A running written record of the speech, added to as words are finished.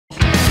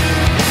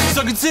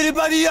Sunken city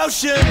by the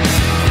ocean.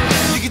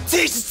 You can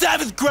teach the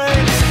 7th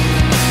grade.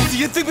 Do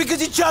you think because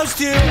you chose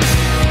to,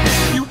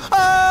 you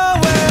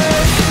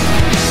always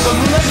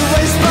like the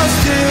way you're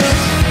supposed to?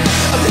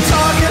 Of the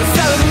target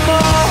instead of the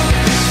mall.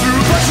 Through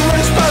a bunch of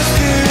where you're supposed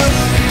to.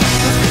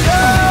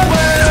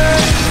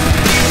 Always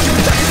you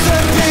protect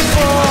certain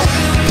people.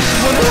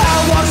 Wonder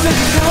how long since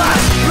you can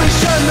last. Pretty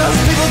sure most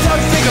people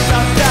don't think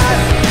about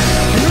that.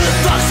 Who the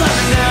fuck's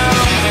laughing now?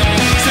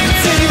 Sunken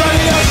city by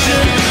the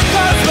ocean.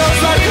 That smells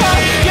like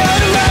hot. Get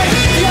away.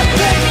 The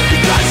epic,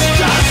 because it's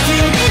just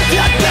you. The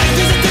epic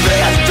isn't to be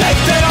as big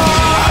they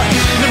are.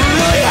 Never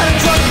really had a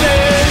drug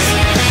phase.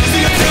 So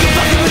you think you're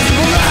fucking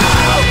miserable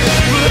now.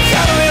 Will it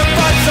tell me a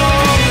fun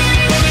song?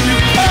 You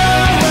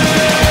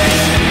always.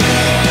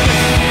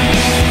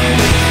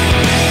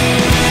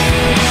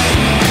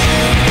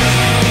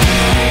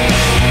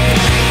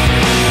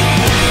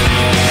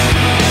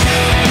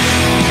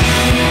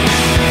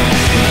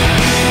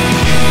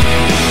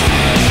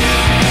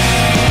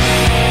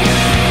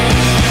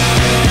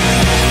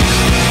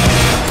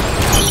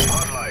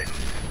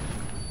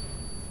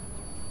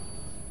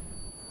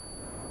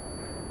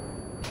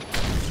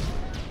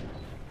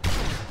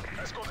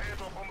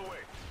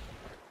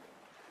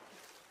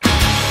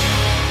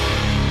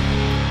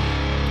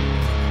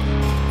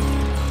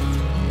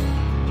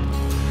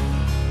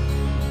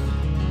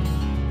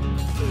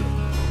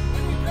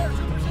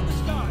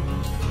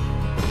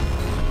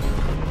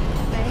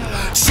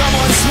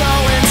 Someone's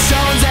throwing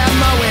stones at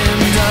my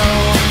window.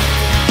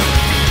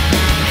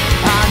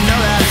 I know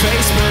that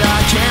face, but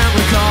I can't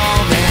recall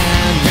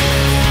their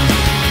name.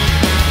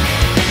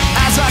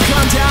 As I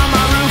come down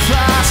my roof,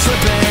 I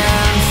slip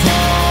and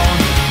fall.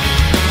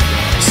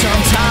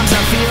 Sometimes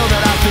I feel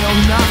that I feel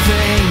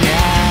nothing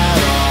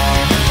at all.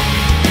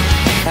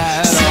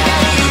 At all.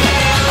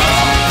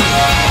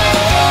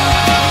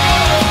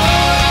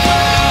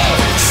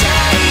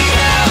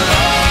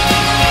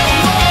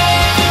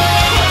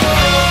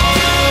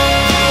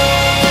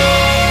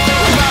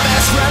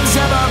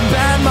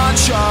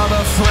 Of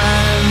a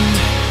friend,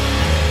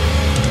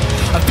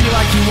 I feel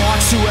like he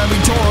walks through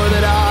every door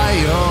that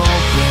I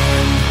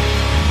open.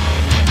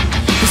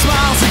 His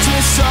smile's a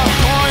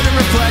disappointing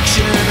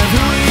reflection of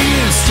who he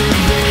used to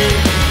be.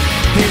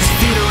 His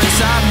feet are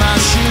inside my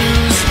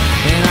shoes,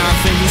 and I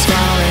think he's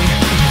finally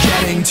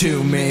getting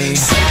to me.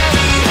 Say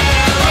hello.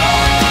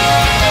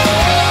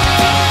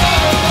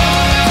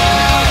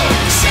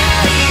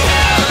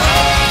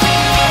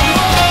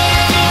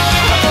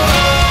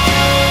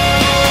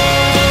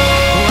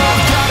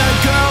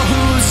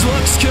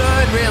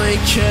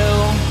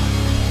 Kill,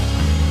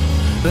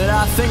 but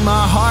I think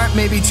my heart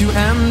may be too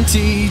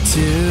empty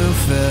to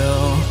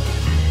fill.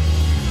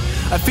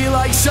 I feel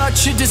like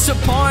such a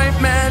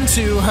disappointment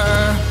to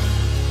her.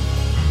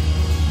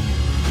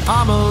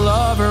 I'm a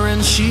lover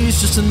and she's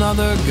just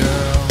another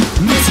girl.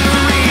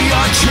 Misery,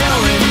 you're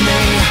killing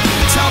me.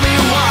 Tell me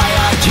why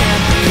I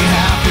can't be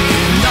happy.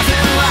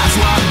 Nothing lasts,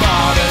 why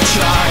bother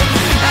try?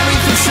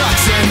 Everything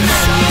sucks and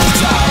then you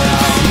die.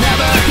 I'll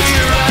never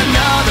hear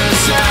another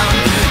sound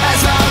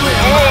as I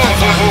live my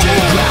life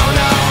underground.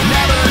 I'll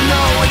never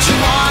know what you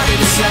wanted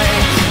to say.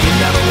 You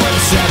never would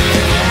have said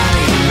it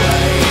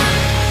anyway.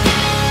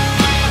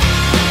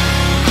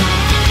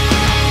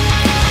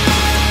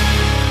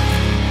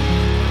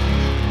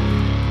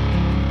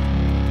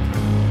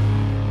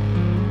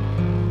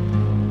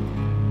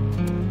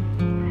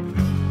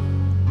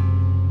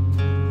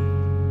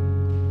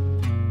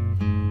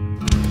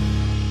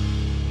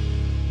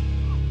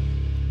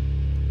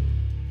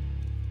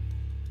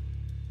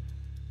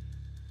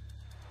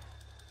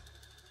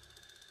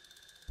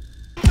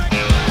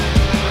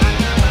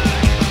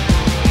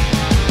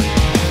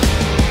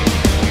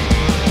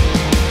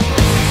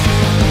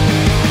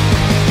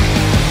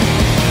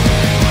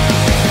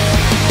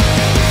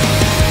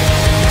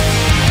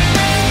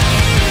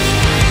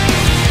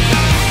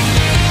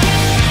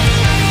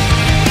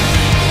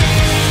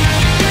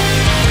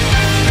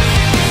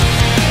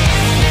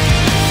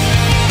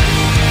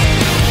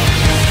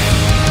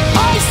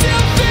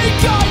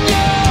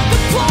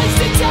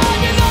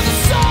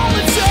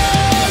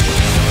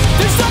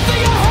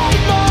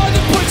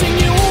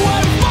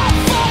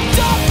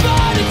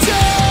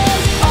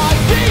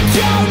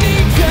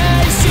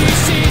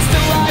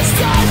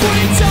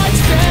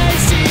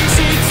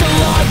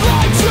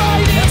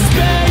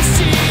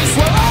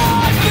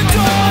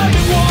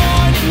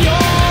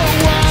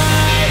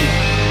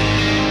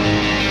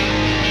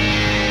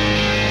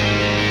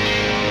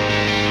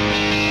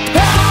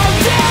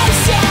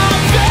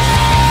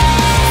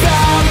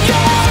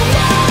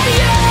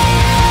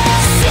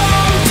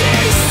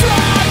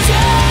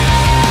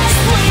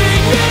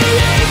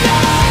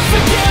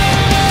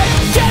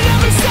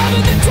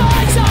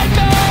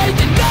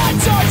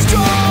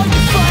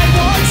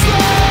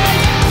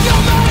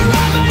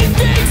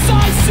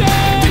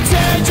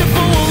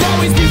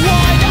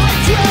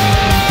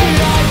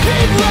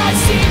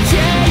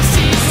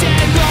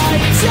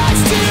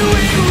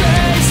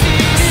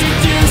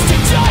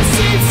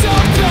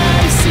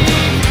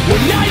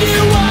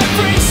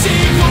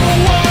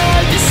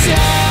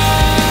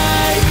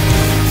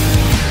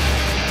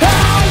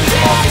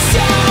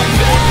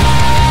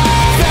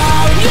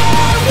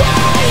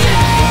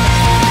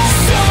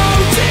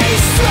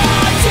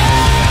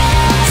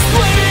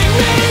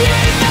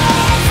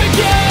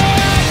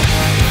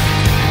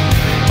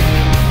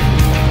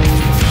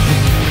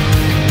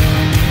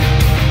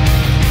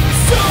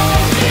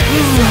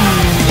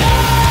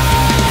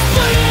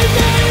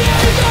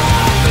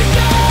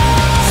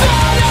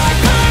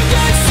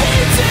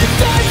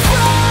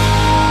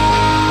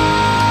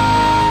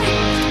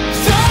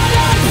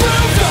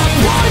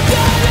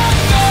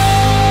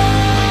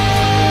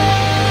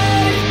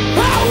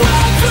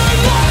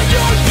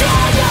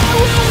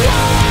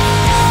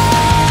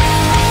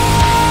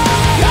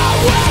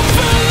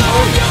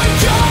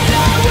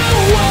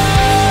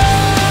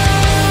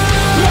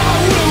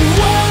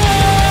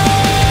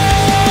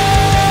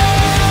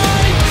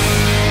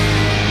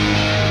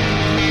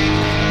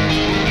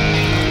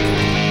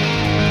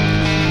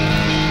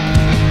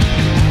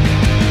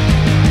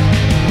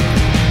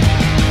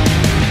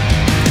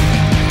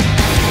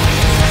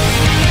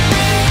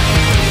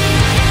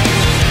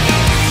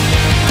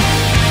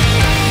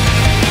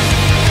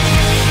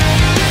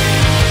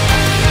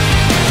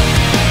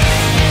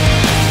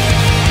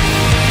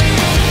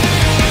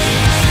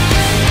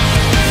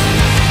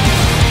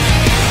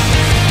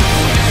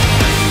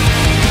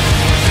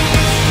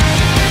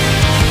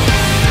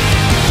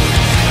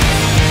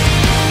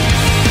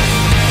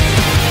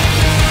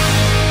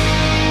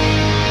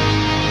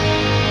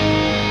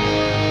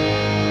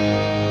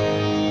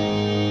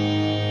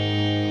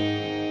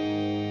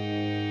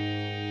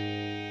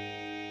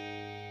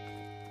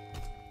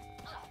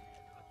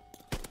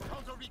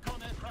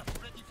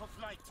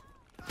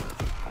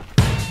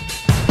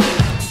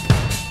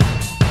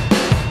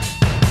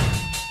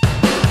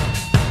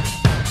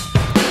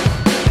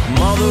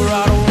 Whenever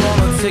I don't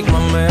wanna take my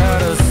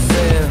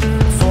medicine,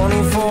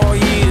 24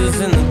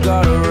 years in the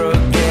gutter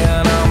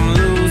again. I'm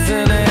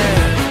losing it,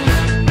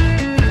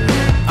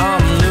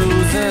 I'm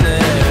losing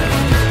it.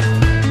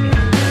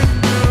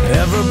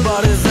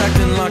 Everybody's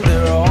acting like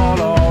they're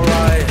all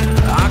alright.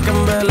 I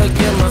can barely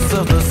get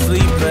myself to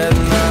sleep at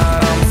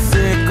night. I'm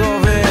sick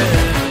of it,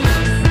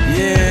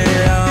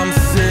 yeah, I'm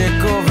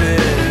sick of it.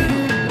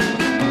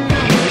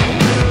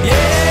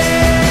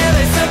 Yeah,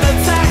 they said the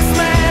tax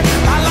man,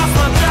 I lost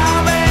my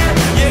job and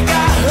you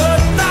got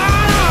hooked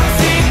on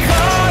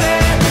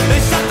oxycodone. They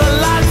shut the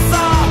lights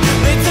off,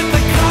 they took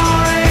the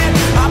car in,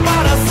 I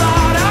bought a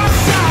sawed-off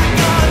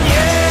shotgun.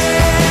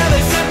 Yeah,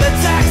 they said the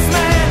tax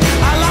man,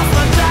 I lost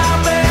my job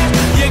and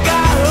you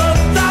got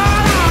hooked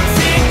on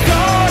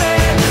oxycodone.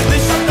 They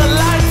shut the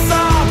lights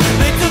off,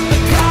 they took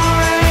the car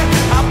in,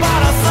 I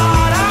bought a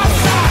sawed-off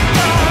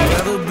shotgun. I'd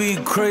rather be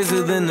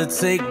crazy than to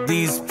take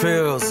these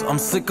pills. I'm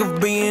sick of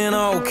being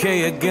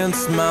okay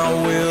against my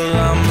will.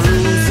 I'm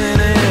losing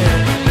it,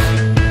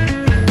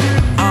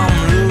 I'm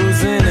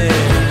losing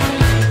it.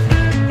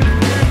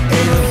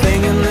 Ain't a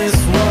thing in this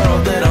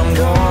world that I'm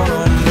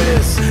gonna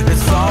miss.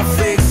 It's all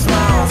fake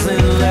smiles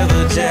and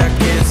leather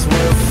jackets.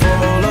 We're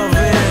full of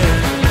it,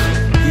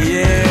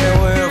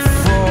 yeah, we're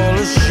full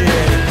of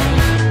shit.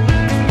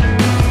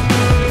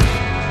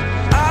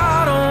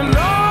 I don't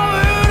know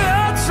who to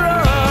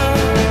trust.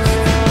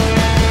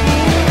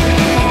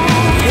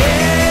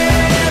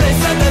 Yeah, they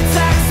said the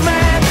tax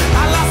man,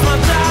 I lost my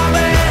job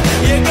and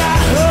you got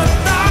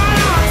hooked on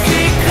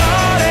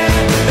oxycodone.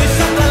 They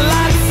shut the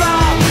lights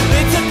off,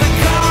 they took the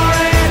car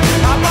in,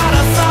 I bought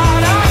a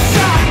sawed-off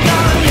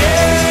shotgun.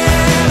 Yeah,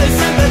 they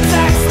said the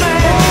tax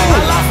man,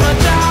 I lost my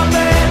job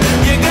and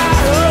you got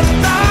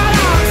hooked on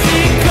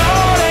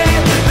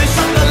oxycodone. They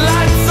shut the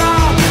lights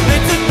off, they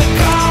took the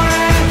car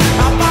in,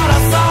 I bought a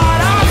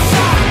sawed-off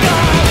shotgun.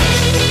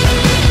 I'm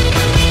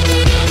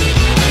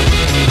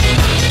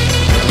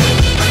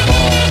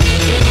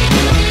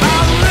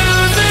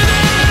losing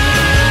it,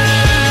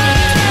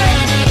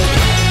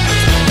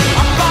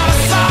 I bought a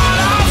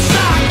sawed-off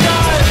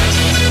shotgun.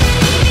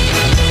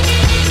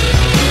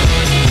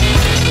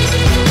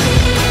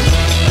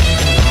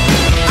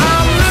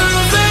 I'm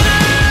losing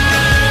it,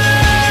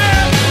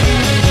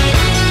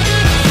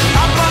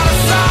 I bought a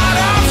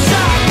sawed-off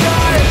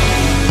shotgun.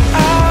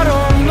 I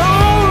don't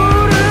know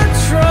who to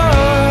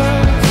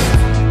trust.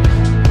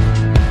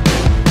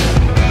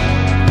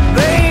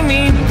 They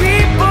need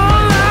people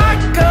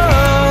like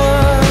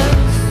us.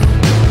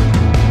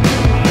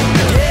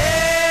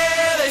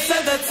 Yeah, they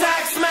said the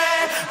tax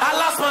man, I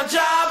lost my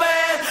job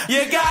and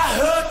you got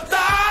hooked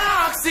on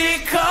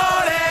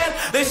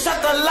oxycodone. They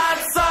shut the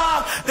lights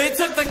off, they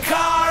took the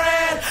car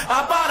in,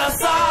 I bought a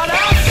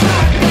sawed-off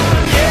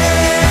shotgun.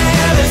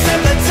 Yeah, they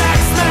said the tax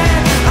man,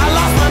 I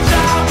lost my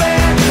job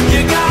and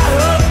you got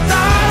hooked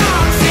on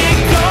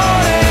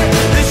oxycodone.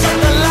 They shut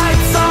the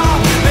lights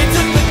off, they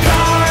took the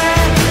car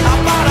in, I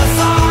bought a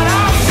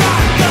sawed-off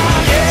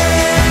shotgun.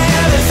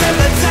 Yeah, they said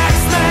the tax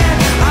man,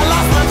 I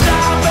lost my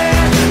job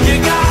and you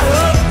got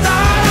hooked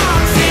on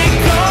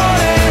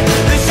oxycodone.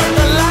 They shut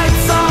the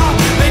lights off,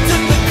 they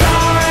took the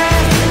car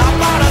in, I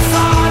bought a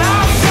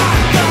sawed-off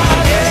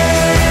shotgun.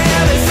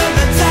 Yeah, they said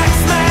the tax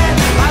man,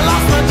 I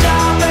lost my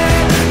job and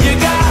you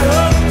got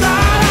hooked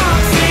on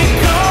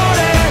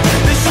oxycodone.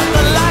 They shut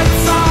the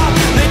lights off,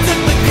 they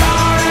took the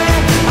car in,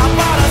 I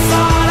bought a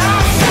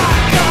sawed-off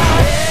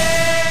shotgun.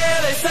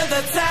 Yeah, they said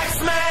the tax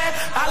man,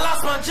 I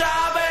lost my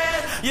job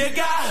and you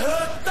got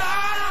hooked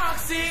on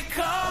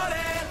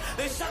oxycodone.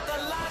 They shut the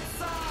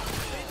lights off,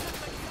 they took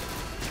the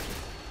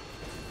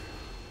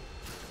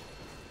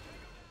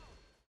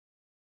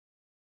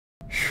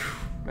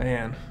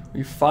Man,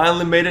 we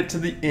finally made it to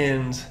the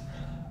end.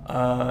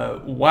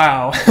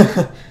 Wow.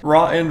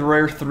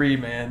 RawAndRare 3,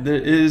 man.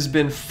 It has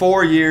been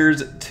 4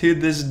 years to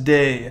this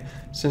day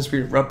since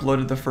we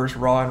uploaded the first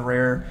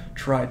RawAndRare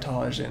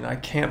tritage, and I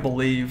can't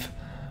believe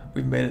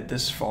we've made it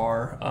this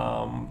far,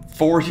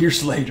 4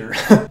 years later.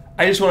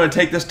 I just want to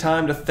take this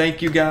time to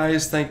thank you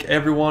guys, thank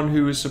everyone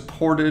who has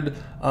supported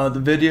the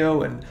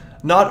video, and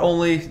not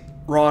only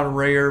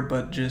RawAndRare,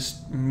 but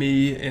just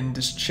me and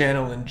this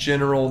channel in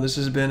general. This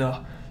has been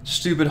a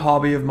stupid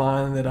hobby of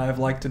mine that I've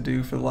liked to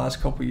do for the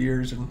last couple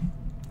years, and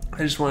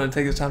I just want to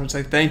take this time to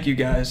say thank you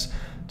guys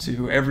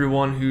to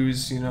everyone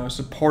who's, you know,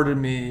 supported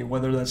me,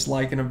 whether that's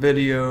liking a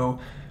video,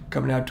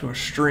 coming out to a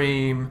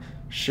stream,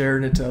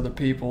 sharing it to other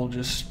people.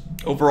 Just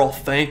overall,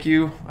 thank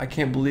you. I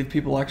can't believe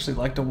people actually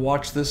like to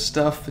watch this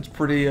stuff. It's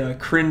pretty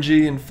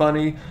cringy and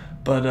funny,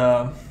 but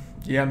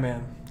yeah,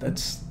 man,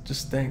 that's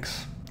just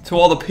thanks. To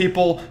all the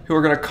people who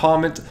are going to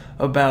comment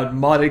about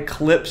modded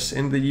clips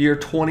in the year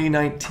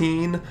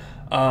 2019,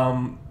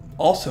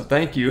 also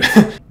thank you.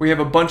 We have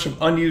a bunch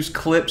of unused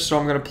clips, so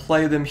I'm going to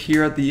play them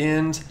here at the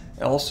end,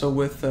 also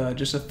with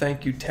just a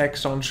thank you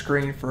text on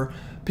screen for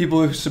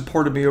people who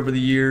supported me over the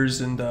years.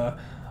 And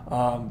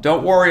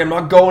don't worry, I'm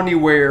not going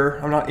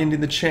anywhere. I'm not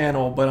ending the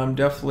channel, but I'm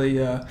definitely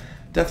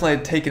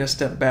taking a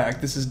step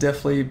back. This is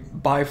definitely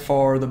by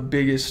far the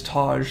biggest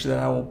Taj that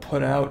I will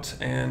put out,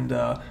 and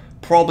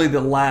probably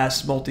the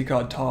last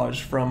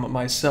multi-codtage from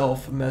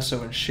myself,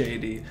 Meso, and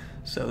Shady.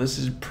 So this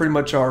is pretty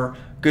much our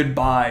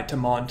goodbye to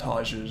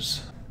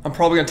montages. I'm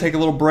probably gonna take a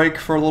little break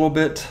for a little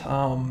bit.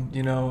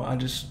 You know, I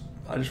just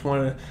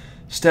want to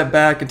step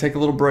back and take a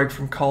little break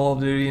from Call of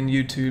Duty and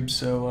YouTube.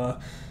 So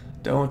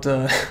don't,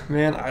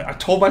 man. I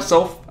told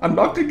myself I'm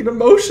not gonna get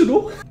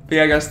emotional. But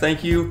yeah, guys,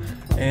 thank you.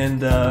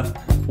 And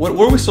what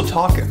are we still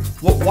talking?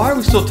 Why are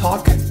we still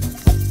talking?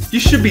 You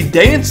should be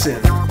dancing.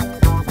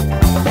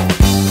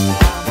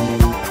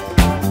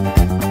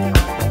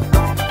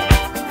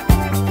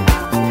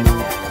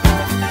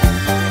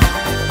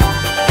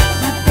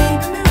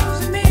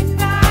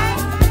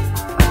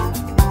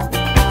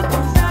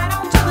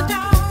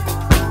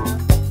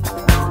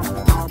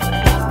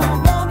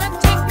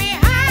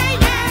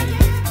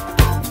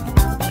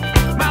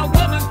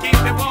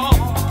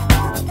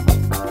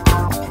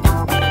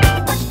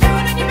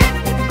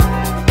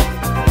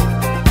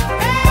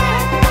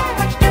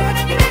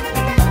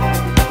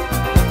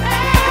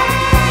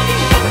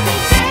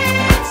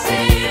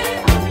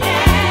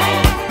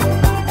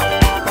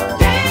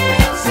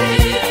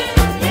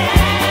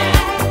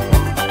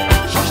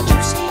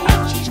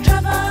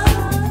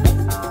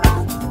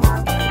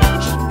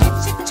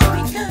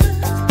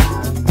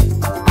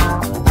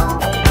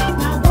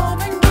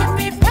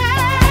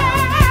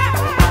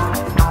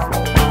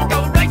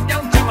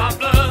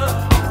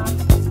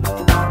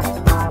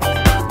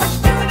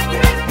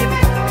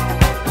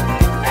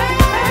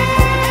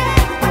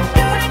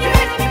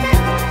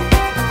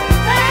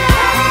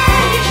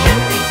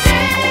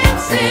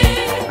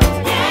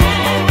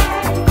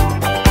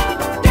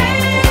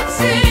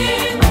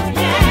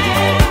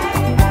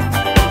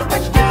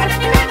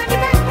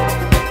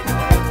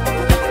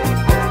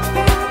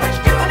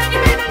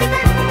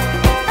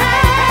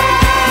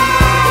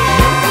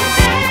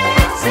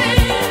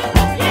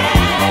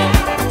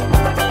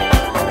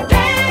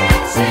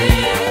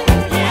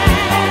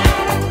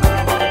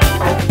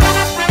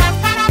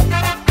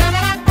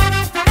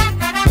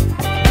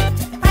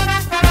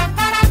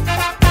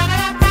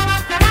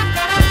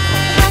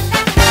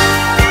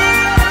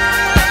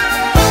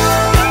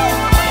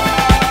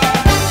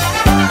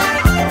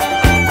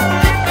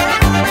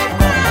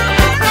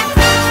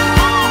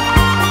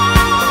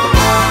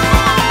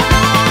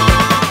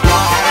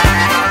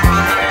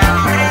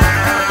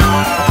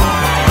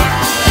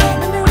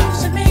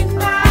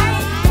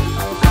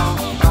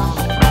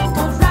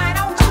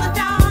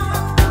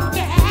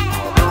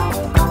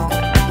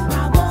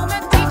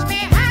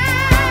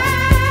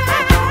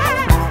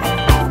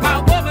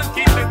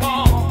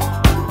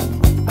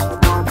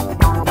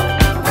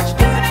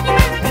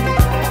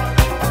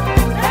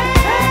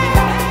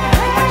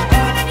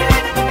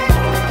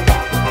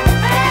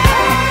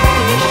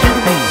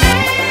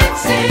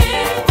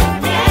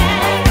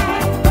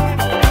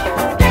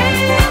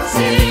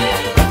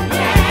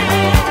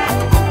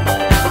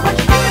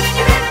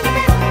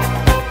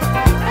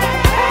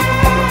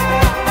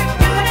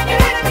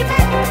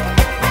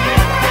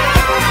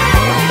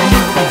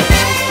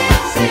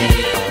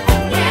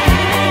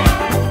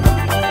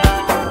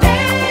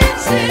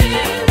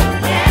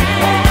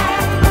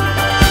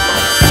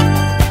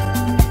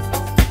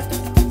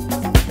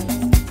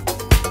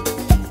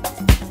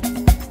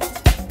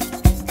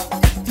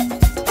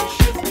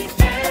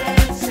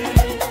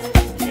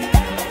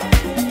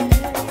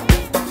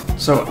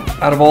 So,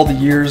 out of all the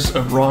years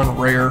of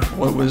RawAndRare,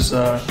 what was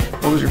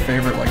your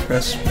favorite, like,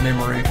 best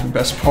memory and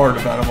best part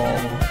out of all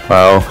of them?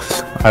 Well,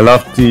 I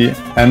loved the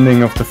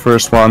ending of the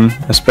first one,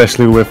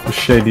 especially with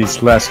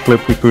Shady's last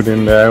clip we put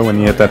in there when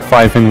he had that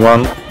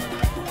 5-in-1,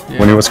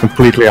 when he was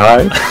completely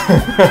high.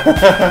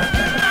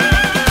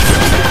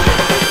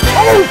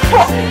 Oh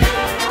fuck!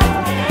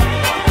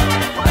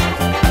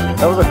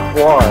 That was a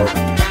quad.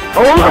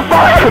 Oh the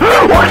fire!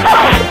 What the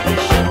fuck?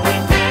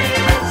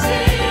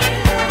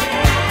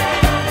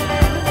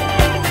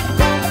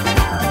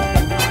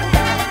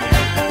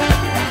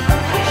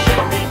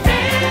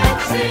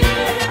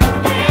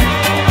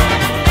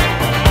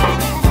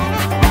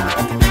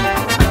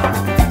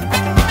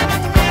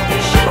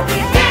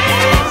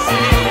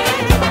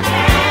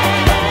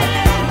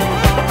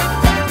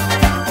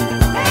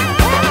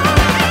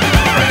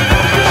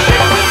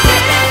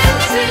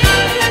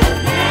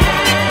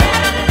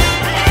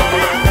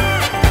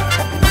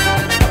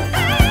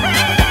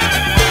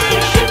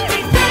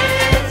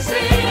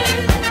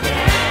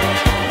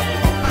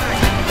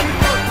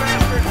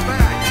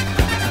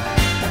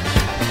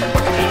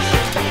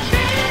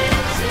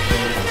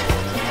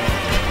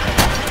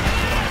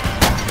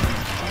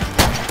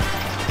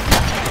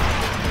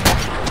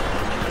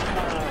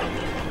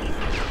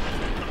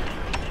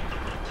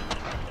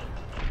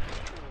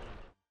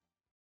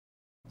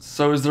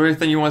 So is there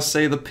anything you want to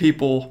say to the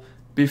people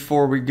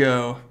before we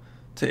go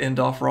to end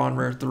off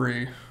RawAndRare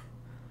 3?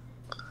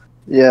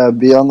 Yeah,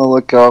 be on the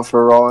lookout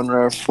for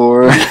RawAndRare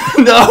 4.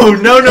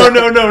 No.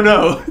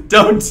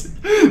 Don't.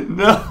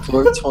 No.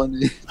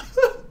 420.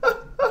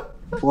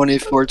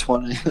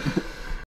 2420.